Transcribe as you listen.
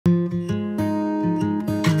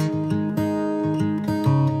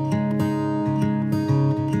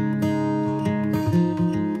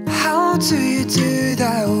do you do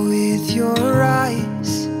that with your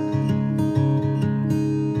eyes?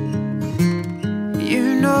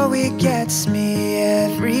 You know it gets me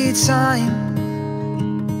every time.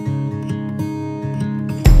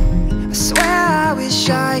 I swear I wish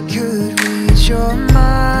I could read your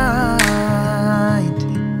mind,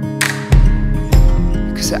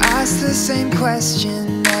 'cause I ask the same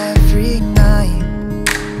question every night.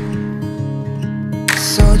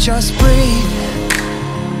 So just breathe.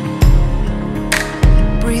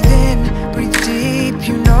 Breathe in, breathe deep,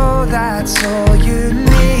 you know that's all you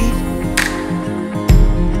need.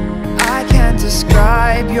 I can't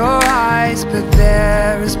describe your eyes, but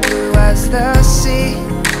they're as blue as the sea.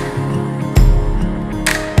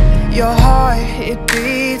 Your heart, it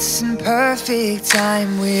beats in perfect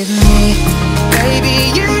time with me. Baby,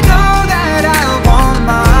 you know that I want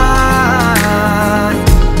mine.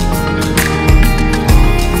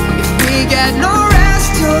 If we get no rest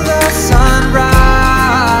till the sunrise,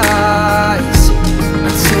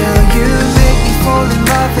 until you make me fall in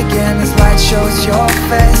love again as light shows your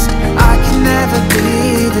face, I can never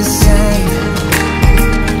be the same.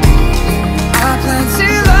 I plan to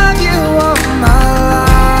love you all my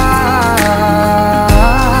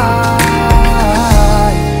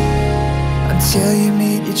life, until you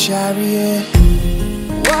meet your chariot.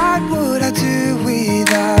 What would I do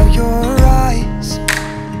without your eyes?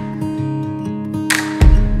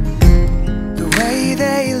 The way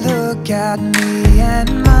they look at me and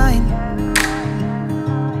mine.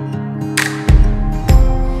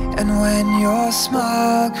 And when your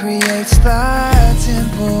smile creates that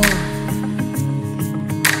dimple,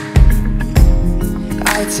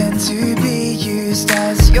 I tend to be used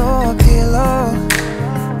as your pillow.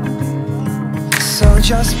 So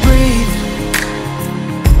just breathe.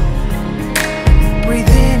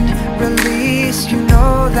 Breathe in, release, you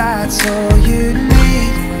know that's all you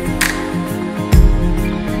need.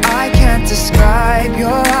 I can't describe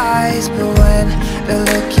your eyes, but when they're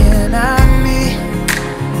looking at me,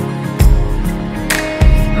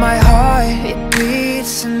 my heart, it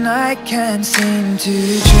beats and I can't seem to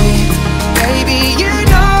dream. Baby, you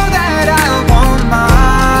know that I want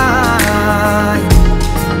mine.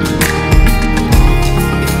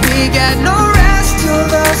 If we get no rest till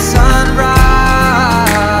the sunrise,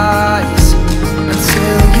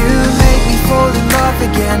 until you make me fall in love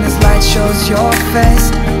again as light shows your face,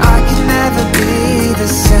 I can never be the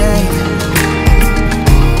same.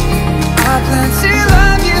 I plan to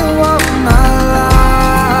love you all my life,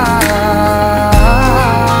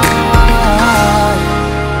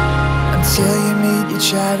 until you meet your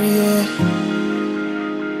chariot.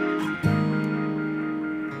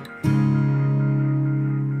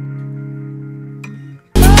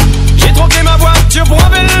 J'ai troqué ma voiture pour un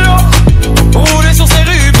vélo, rouler sur ces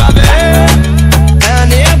rues pavées. Un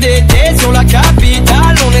air d'été sur la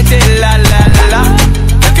capitale, on était là là là.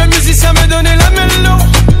 Quelques musiciens me donnaient la mélo,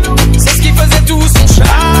 c'est ce qui faisait tout son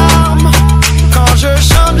charme. Quand je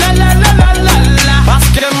chante la la la la la la, parce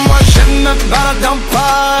que moi je me balade en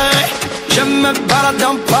Paris, je me balade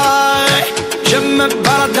en Paris, je me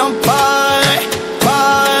balade en Paris,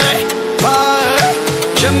 Paris, Paris,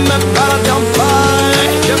 je me balade en Paris,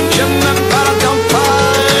 je me balade en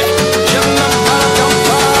Paris, je me balade en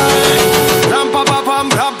Paris. Ram pa pa pam,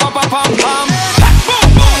 ram pa pa pam pam.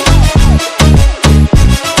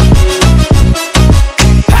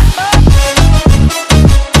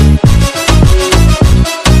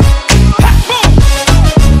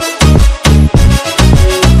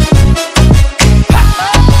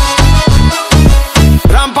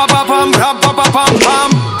 Ram pa pa pam, ram pa pa pam pam.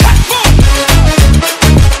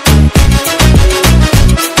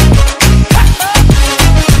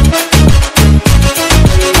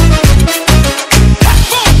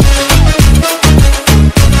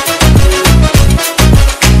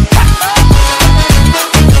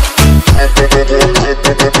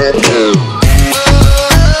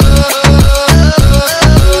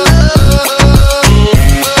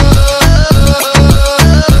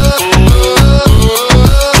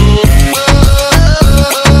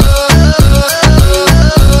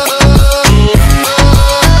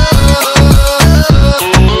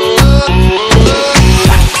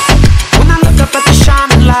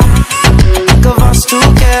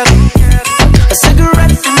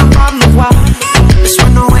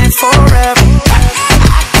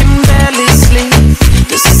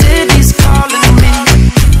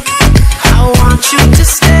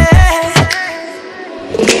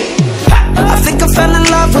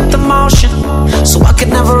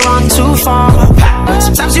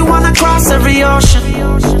 Sometimes you wanna cross every ocean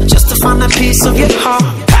just to find a piece of your heart.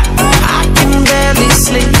 I can barely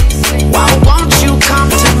sleep while